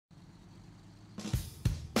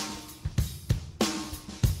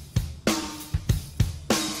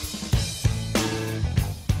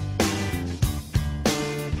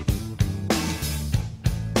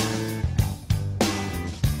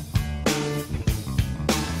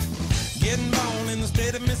getting born in the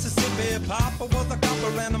state of Mississippi. Papa was a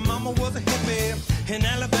copper and her mama was a hippie. In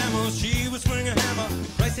Alabama, she was swinging a hammer.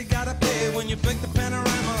 Price you gotta pay when you break the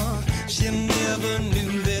panorama. She never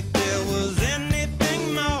knew that there was anything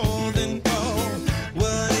more than gold.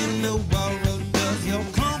 What in the world does your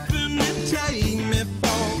company take me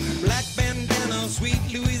for? Black bandana, sweet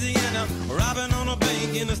Louisiana, robbing on a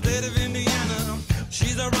bank in the state of Indiana.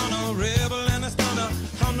 She's a runner, rebel and a stunner,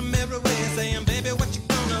 on the merry way saying, baby, what you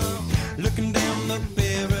gonna? Looking down the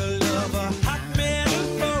barrel of a hot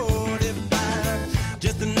metal 45,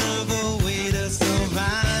 just another way to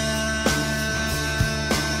survive.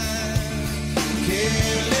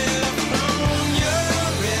 California,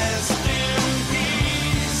 rest in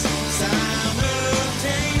peace,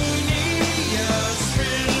 simultaneous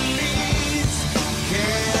release.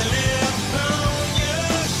 California,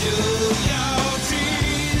 show your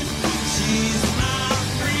teeth. She's my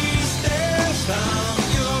priestess from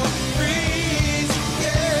your breeze.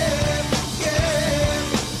 Yeah, yeah.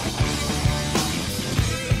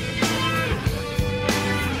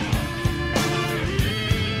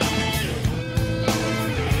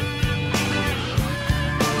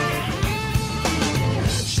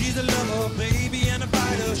 She's a lover, baby, and a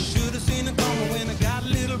fighter. Should have seen it coming when I got a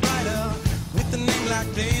little brighter. With a name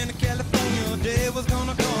like Diana, California, day was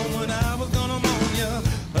gonna come when I was gonna mourn ya.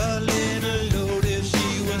 A little loaded,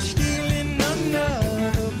 she was stealing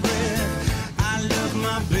another breath. I love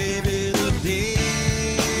my baby to death.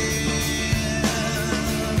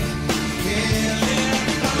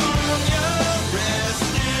 California,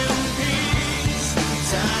 rest in peace,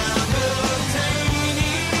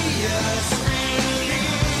 simultaneous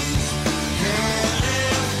release.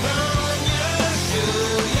 California, show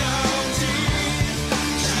your teeth.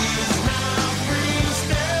 She's my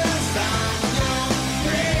priestess, I'm your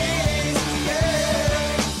praise.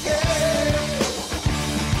 Yeah, yeah.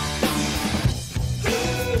 Who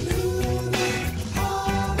knew that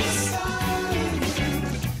all was silent?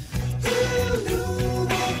 Who knew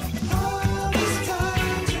that all was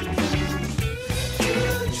time to come?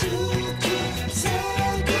 Too true to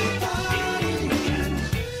say goodbye.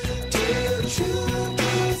 Too true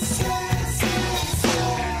to say.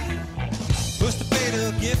 Push the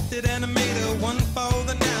fader, gifted animator, one for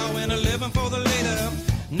the now and 11 for the later.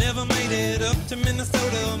 Never made it up to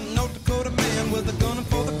Minnesota. North Dakota man with a gun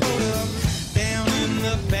for the quota. Down in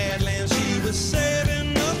the Badlands, she was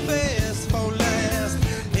saving the bed.